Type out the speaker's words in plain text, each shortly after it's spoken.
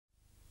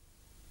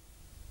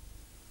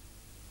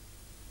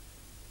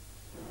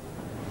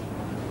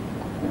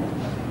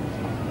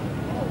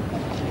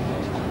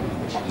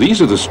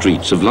These are the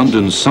streets of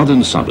London's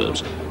southern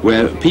suburbs,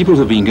 where people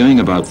have been going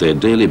about their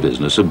daily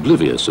business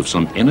oblivious of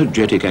some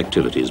energetic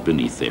activities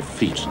beneath their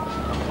feet.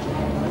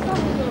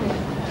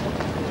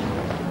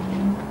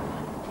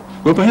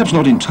 Well, perhaps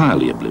not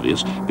entirely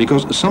oblivious,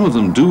 because some of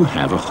them do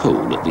have a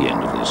hole at the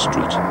end of their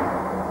street.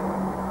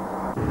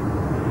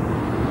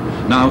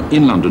 Now,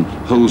 in London,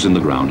 holes in the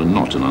ground are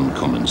not an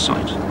uncommon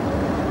sight.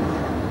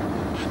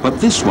 But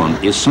this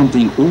one is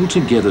something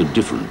altogether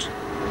different.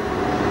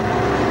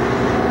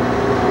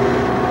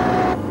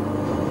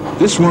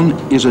 This one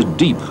is a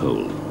deep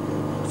hole,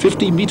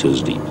 50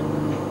 meters deep.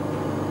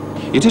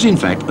 It is in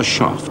fact a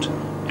shaft,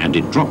 and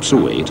it drops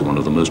away to one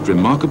of the most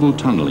remarkable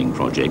tunnelling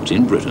projects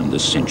in Britain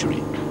this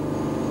century.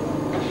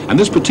 And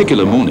this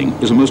particular morning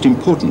is a most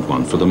important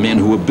one for the men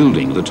who are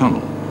building the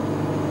tunnel.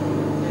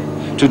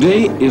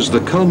 Today is the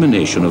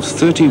culmination of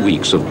 30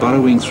 weeks of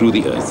burrowing through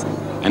the earth,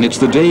 and it's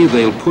the day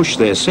they'll push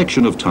their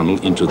section of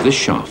tunnel into this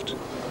shaft.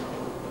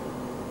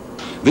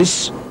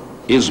 This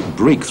is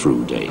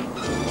Breakthrough Day.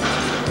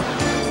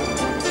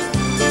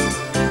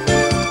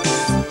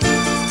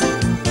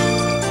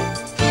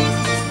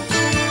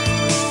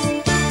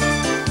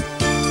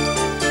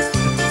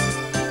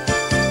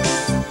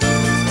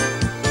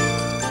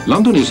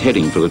 London is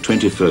heading for the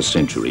 21st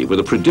century with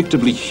a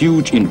predictably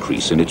huge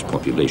increase in its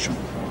population.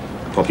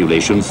 A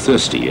population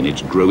thirsty in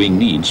its growing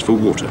needs for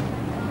water.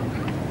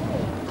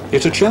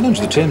 It's a challenge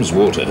the Thames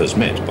Water has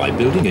met by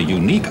building a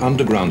unique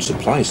underground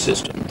supply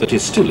system that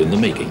is still in the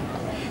making.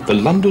 The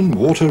London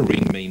Water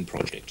Ring Main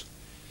Project.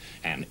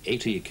 An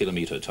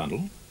 80-kilometre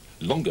tunnel,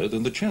 longer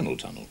than the Channel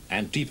Tunnel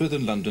and deeper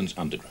than London's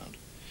underground.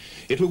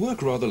 It will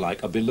work rather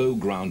like a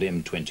below-ground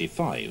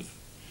M25,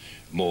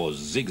 more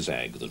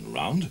zigzag than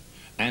round,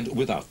 and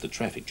without the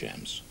traffic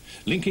jams,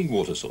 linking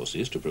water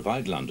sources to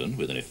provide London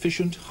with an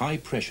efficient,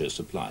 high-pressure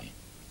supply.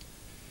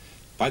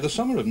 By the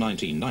summer of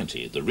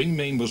 1990, the ring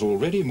main was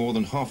already more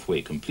than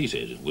halfway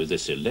completed, with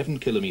this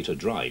 11-kilometre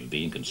drive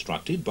being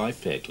constructed by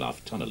Fairclough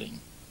Tunnelling.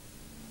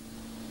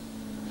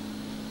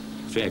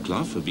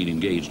 Fairclough have been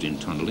engaged in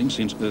tunnelling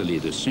since early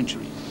this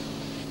century.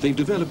 They've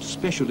developed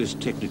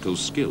specialist technical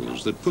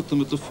skills that put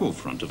them at the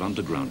forefront of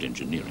underground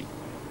engineering.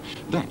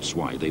 That's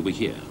why they were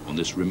here on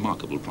this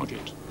remarkable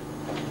project.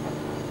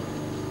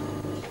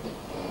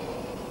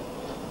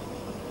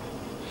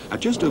 At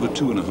just over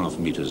 2.5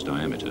 meters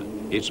diameter,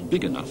 it's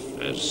big enough,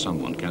 as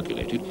someone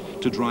calculated,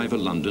 to drive a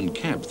London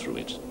cab through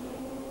it.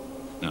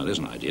 Now, there's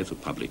an idea for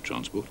public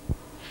transport.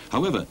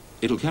 However,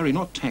 it'll carry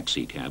not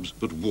taxi cabs,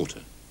 but water.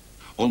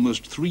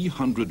 Almost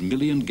 300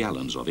 million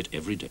gallons of it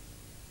every day.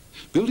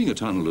 Building a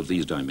tunnel of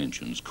these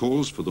dimensions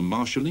calls for the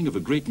marshalling of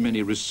a great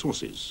many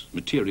resources,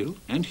 material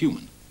and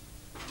human.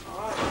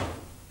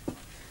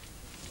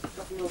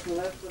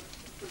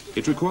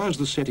 It requires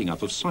the setting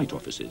up of site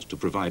offices to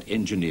provide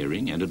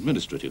engineering and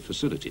administrative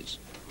facilities.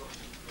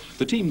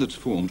 The team that's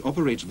formed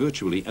operates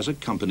virtually as a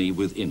company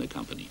within a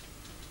company.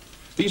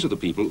 These are the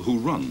people who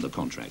run the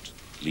contract,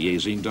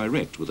 liaising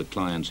direct with the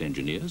client's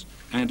engineers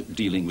and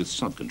dealing with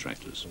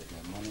subcontractors.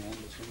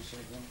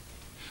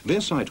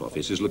 Their site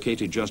office is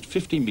located just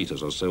 50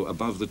 meters or so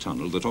above the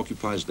tunnel that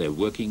occupies their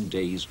working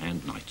days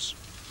and nights.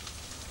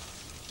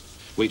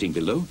 Waiting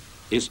below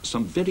is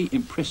some very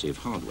impressive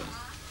hardware.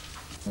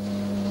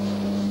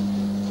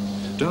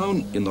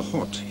 Down in the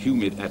hot,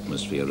 humid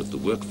atmosphere of the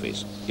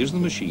workface is the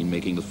machine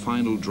making the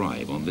final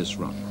drive on this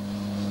run.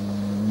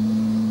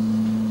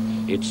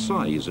 Its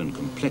size and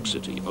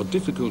complexity are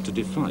difficult to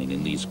define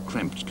in these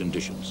cramped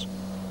conditions.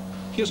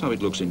 Here's how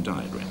it looks in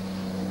diagram.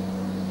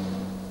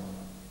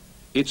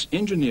 Its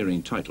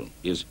engineering title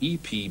is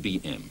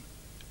EPBM,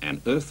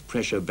 an Earth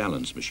Pressure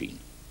Balance Machine,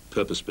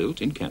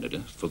 purpose-built in Canada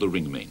for the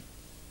ring main.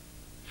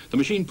 The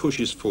machine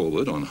pushes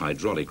forward on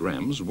hydraulic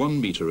rams 1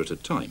 meter at a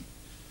time,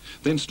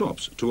 then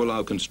stops to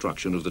allow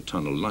construction of the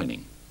tunnel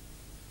lining.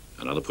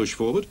 Another push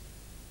forward,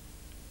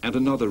 and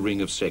another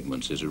ring of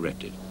segments is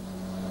erected.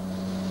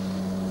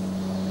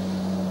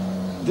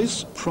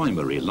 This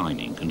primary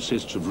lining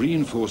consists of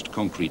reinforced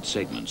concrete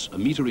segments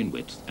 1 meter in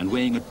width and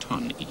weighing a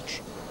ton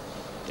each.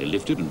 They're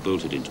lifted and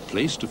bolted into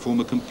place to form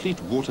a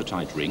complete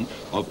watertight ring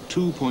of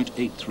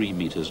 2.83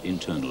 meters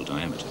internal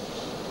diameter.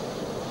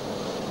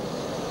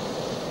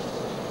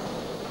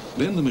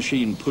 Then the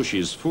machine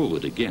pushes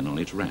forward again on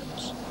its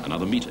rams,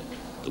 another meter,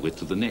 the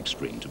width of the next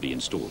ring to be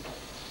installed.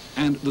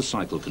 And the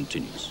cycle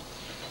continues,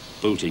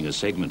 bolting a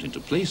segment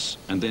into place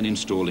and then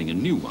installing a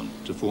new one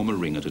to form a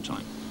ring at a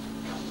time.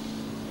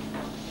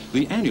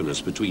 The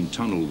annulus between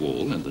tunnel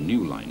wall and the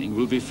new lining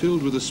will be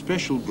filled with a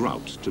special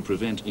grout to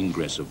prevent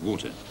ingress of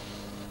water.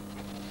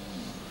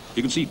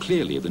 You can see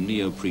clearly the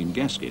neoprene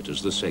gasket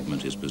as the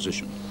segment is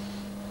positioned.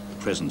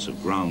 The presence of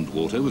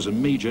groundwater was a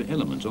major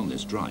element on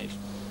this drive.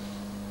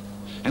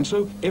 And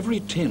so, every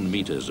 10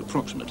 meters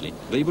approximately,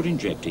 they were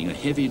injecting a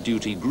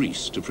heavy-duty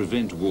grease to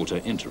prevent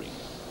water entering.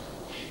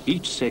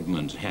 Each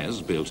segment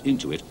has, built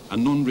into it, a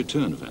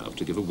non-return valve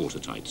to give a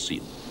watertight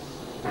seal.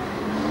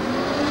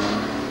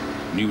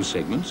 New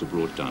segments are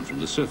brought down from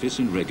the surface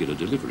in regular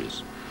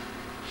deliveries.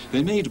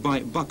 They're made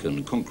by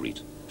Buchan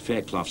Concrete,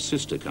 Fairclough's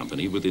sister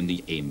company within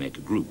the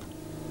AMEC group.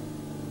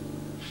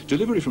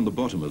 Delivery from the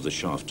bottom of the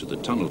shaft to the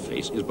tunnel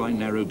face is by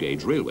narrow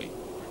gauge railway.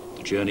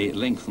 The journey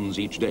lengthens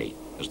each day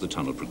as the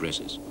tunnel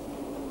progresses.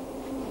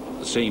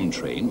 The same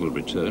train will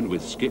return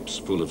with skips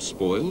full of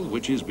spoil,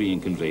 which is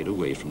being conveyed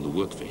away from the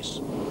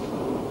workface.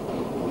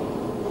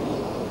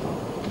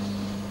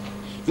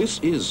 This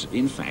is,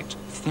 in fact,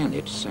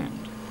 Thanet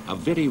sand, a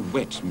very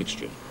wet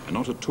mixture and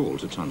not at all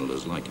to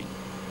tunnellers' liking.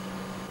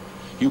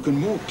 You can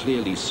more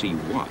clearly see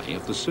why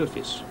at the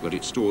surface, where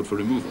it's stored for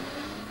removal.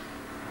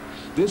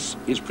 This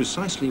is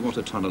precisely what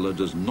a tunneller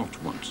does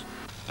not want,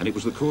 and it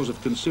was the cause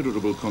of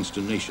considerable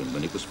consternation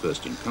when it was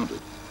first encountered.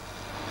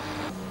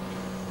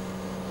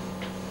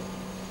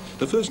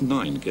 The first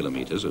 9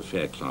 kilometres of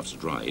Fairclough's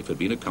drive had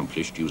been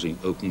accomplished using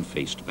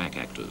open-faced back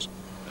actors,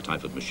 a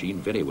type of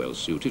machine very well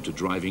suited to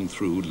driving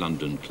through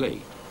London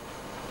clay.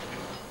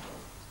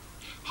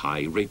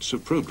 High rates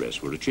of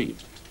progress were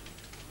achieved.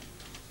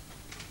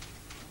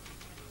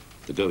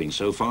 The going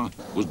so far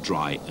was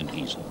dry and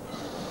easy.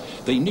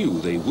 They knew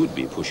they would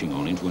be pushing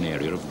on into an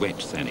area of wet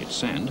Thanet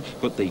sand,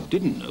 but they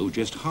didn't know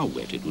just how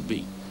wet it would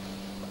be.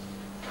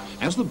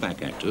 As the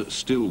back actor,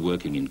 still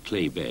working in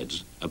clay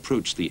beds,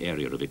 approached the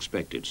area of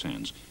expected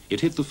sands,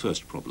 it hit the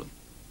first problem.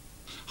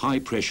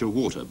 High-pressure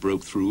water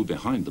broke through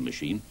behind the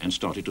machine and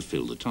started to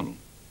fill the tunnel.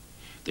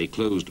 They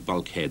closed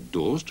bulkhead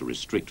doors to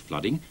restrict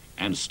flooding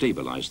and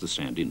stabilize the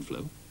sand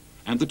inflow,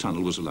 and the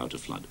tunnel was allowed to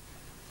flood.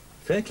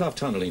 Fairclough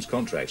Tunnelling's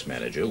contracts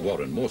manager,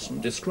 Warren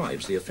Mawson,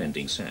 describes the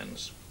offending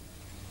sands.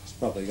 It's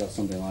probably got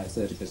something like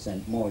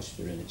 30%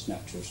 moisture in its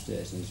natural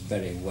state, and it's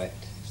very wet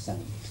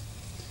sand.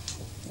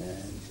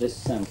 This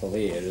sample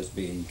here has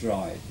been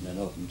dried in an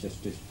oven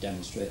just to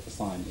demonstrate the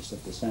fineness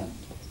of the sand.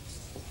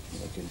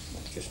 You can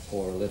just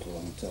pour a little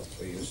on top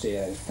so you see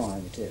how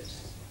fine it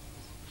is.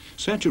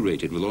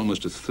 Saturated with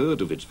almost a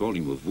third of its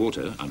volume of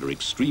water under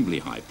extremely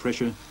high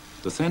pressure,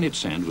 the Thanet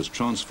sand was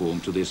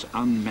transformed to this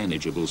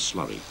unmanageable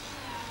slurry.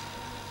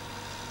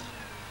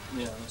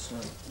 Yeah, that's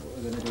what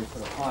we're going to do for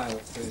a pile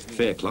through here.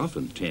 Fairclough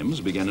and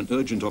Thames began an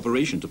urgent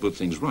operation to put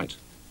things right.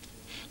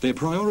 Their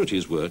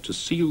priorities were to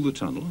seal the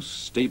tunnel,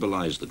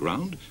 stabilise the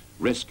ground,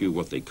 rescue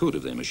what they could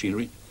of their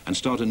machinery, and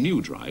start a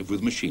new drive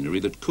with machinery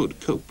that could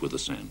cope with the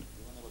sand.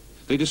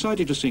 They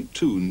decided to sink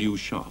 2 new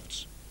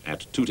shafts,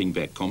 at Tooting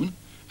Beck Common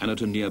and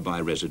at a nearby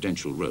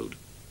residential road.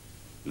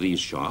 These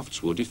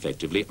shafts would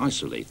effectively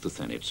isolate the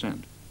Thanet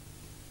sand.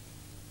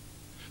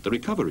 The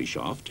recovery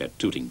shaft at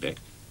Tooting Beck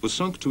was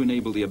sunk to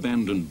enable the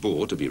abandoned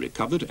bore to be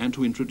recovered and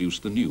to introduce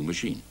the new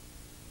machine.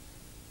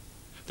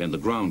 Then the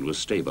ground was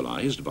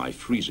stabilized by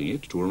freezing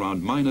it to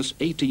around minus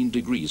 18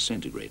 degrees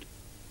centigrade.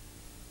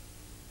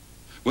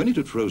 When it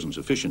had frozen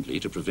sufficiently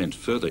to prevent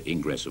further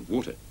ingress of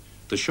water,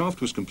 the shaft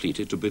was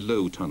completed to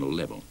below tunnel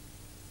level.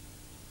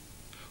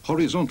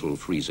 Horizontal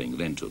freezing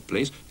then took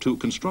place to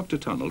construct a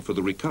tunnel for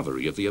the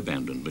recovery of the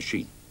abandoned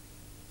machine.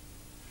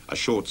 A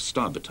short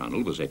stub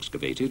tunnel was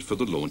excavated for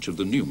the launch of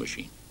the new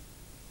machine.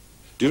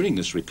 During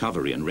this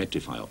recovery and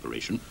rectify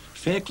operation,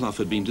 Fairclough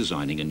had been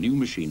designing a new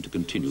machine to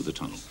continue the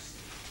tunnel.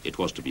 It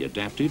was to be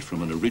adapted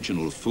from an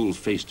original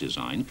full-face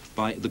design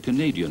by the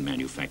Canadian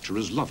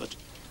manufacturers Lovett,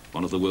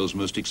 one of the world's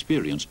most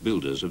experienced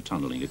builders of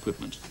tunnelling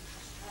equipment.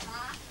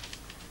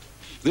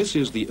 This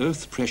is the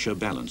earth pressure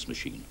balance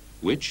machine,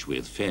 which,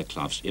 with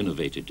Fairclough's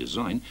innovative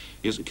design,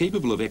 is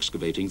capable of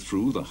excavating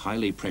through the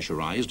highly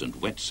pressurized and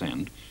wet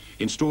sand,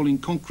 installing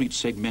concrete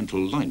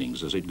segmental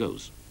linings as it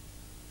goes.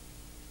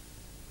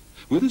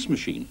 With this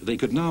machine, they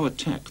could now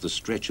attack the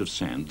stretch of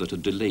sand that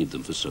had delayed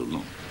them for so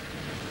long.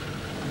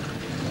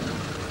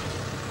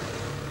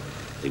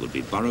 They would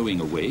be burrowing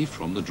away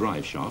from the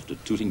drive shaft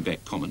at Tooting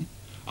Beck Common,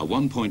 a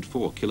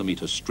 1.4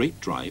 kilometre straight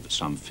drive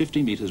some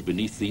 50 metres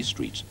beneath these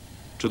streets,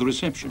 to the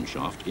reception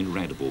shaft in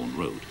Radbourne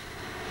Road.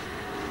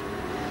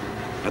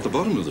 At the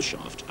bottom of the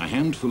shaft, a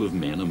handful of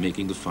men are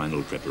making the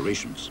final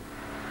preparations.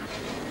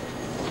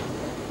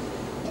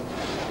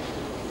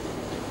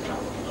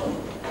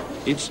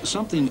 It's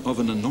something of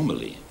an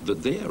anomaly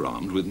that they are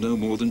armed with no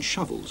more than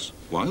shovels,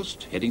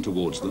 whilst heading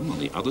towards them on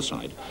the other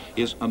side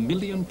is £1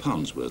 million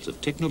worth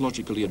of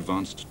technologically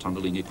advanced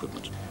tunnelling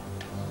equipment.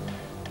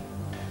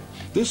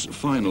 This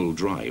final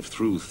drive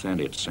through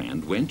Thanet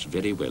sand went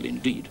very well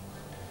indeed.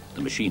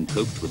 The machine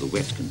coped with the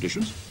wet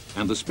conditions,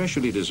 and the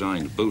specially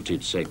designed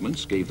bolted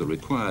segments gave the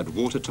required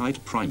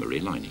watertight primary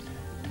lining.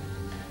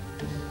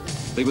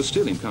 They were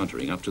still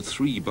encountering up to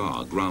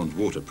 3-bar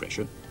groundwater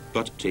pressure,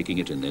 but taking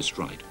it in their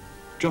stride,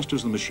 just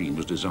as the machine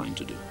was designed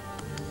to do.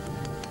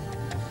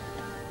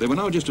 There were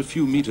now just a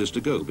few meters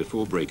to go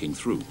before breaking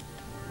through.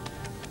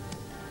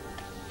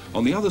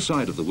 On the other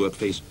side of the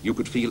workface, you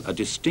could feel a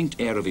distinct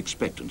air of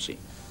expectancy.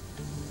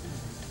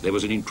 There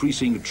was an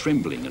increasing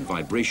trembling and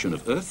vibration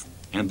of earth,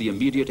 and the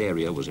immediate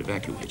area was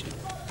evacuated.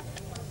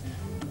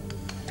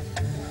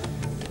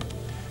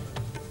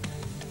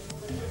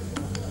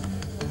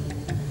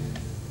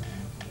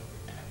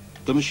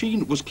 The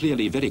machine was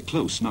clearly very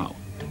close now.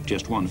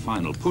 Just one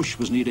final push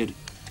was needed,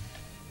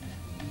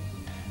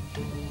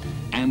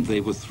 and they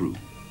were through.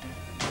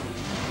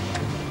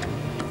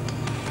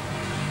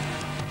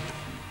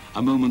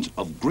 A moment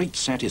of great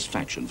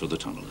satisfaction for the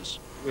tunnellers.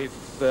 We've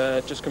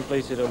just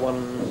completed a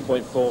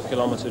 1.4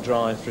 kilometre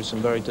drive through some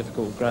very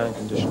difficult ground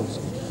conditions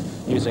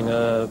using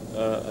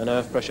an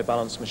earth pressure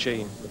balance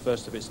machine, the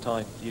first of its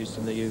type used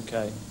in the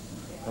UK.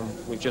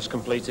 And we've just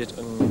completed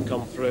and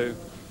come through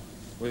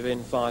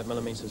within 5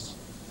 millimetres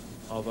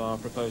of our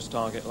proposed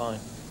target line.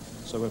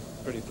 So we're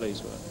pretty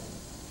pleased with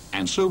it.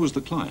 And so was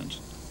the client.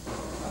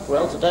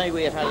 Well, today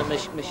we have had a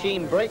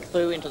machine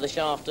breakthrough into the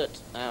shaft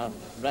at our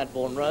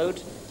Radbourne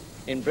Road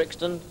in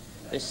Brixton.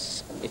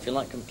 This, if you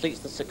like, completes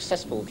the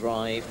successful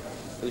drive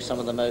through some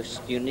of the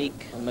most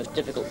unique and most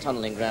difficult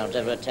tunnelling grounds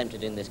ever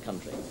attempted in this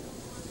country.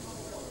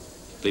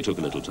 They took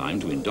a little time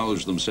to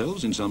indulge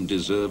themselves in some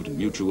deserved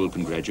mutual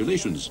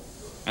congratulations,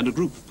 and a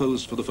group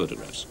posed for the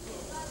photographs.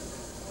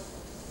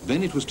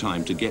 Then it was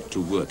time to get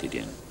to work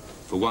again.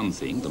 For one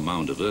thing, the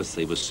mound of earth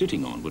they were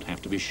sitting on would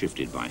have to be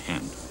shifted by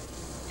hand.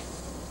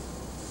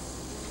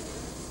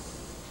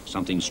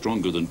 Something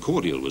stronger than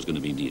cordial was going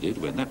to be needed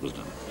when that was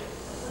done.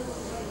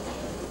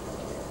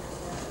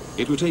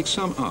 It would take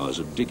some hours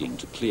of digging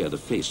to clear the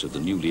face of the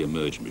newly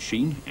emerged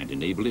machine and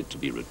enable it to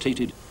be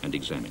rotated and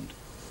examined.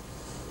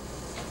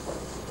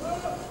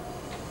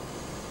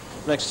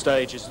 Next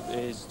stage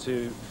is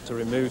to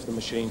remove the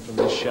machine from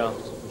this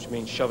shaft, which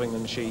means shoving the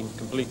machine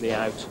completely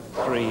out,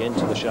 free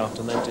into the shaft,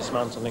 and then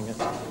dismantling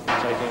it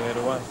and taking it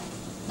away.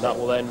 That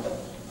will then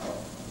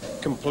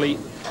complete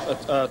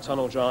a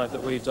tunnel drive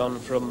that we've done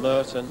from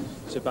Merton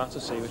to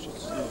Battersea, which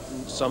is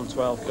some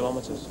 12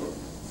 kilometres.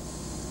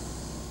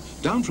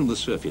 Down from the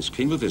surface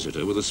came a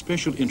visitor with a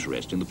special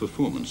interest in the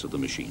performance of the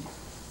machine.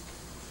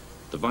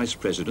 The vice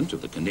president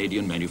of the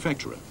Canadian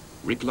manufacturer,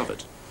 Rick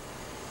Lovett.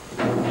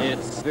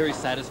 It's very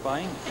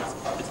satisfying.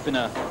 It's been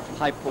a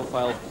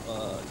high-profile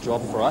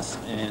job for us,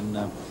 and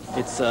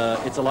it's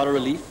a lot of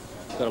relief.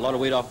 Got a lot of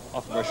weight off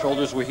of our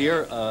shoulders. We're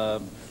here.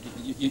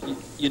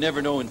 You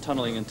never know in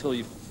tunneling until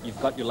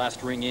you've got your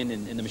last ring in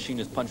and the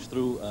machine is punched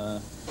through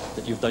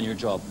that you've done your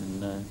job,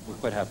 and we're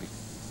quite happy.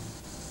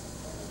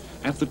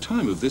 At the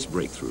time of this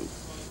breakthrough,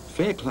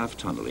 Fairclough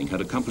tunneling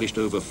had accomplished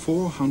over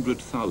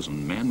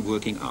 400,000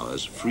 man-working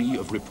hours free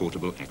of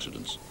reportable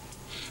accidents.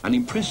 An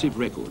impressive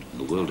record in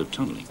the world of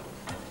tunneling.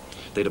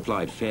 They'd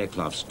applied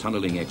Fairclough's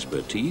tunneling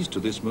expertise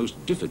to this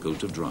most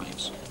difficult of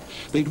drives.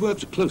 They'd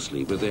worked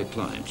closely with their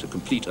client to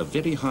complete a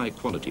very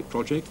high-quality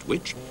project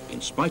which,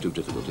 in spite of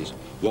difficulties,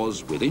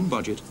 was within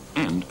budget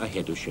and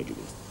ahead of schedule.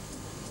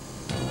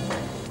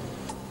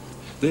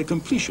 Their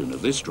completion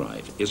of this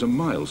drive is a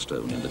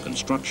milestone in the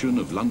construction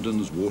of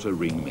London's Water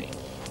Ring Main.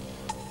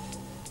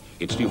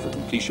 It's due for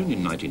completion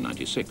in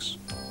 1996.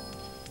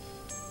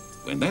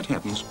 When that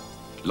happens,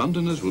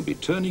 Londoners will be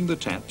turning the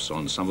taps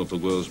on some of the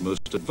world's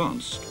most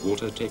advanced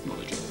water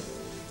technology.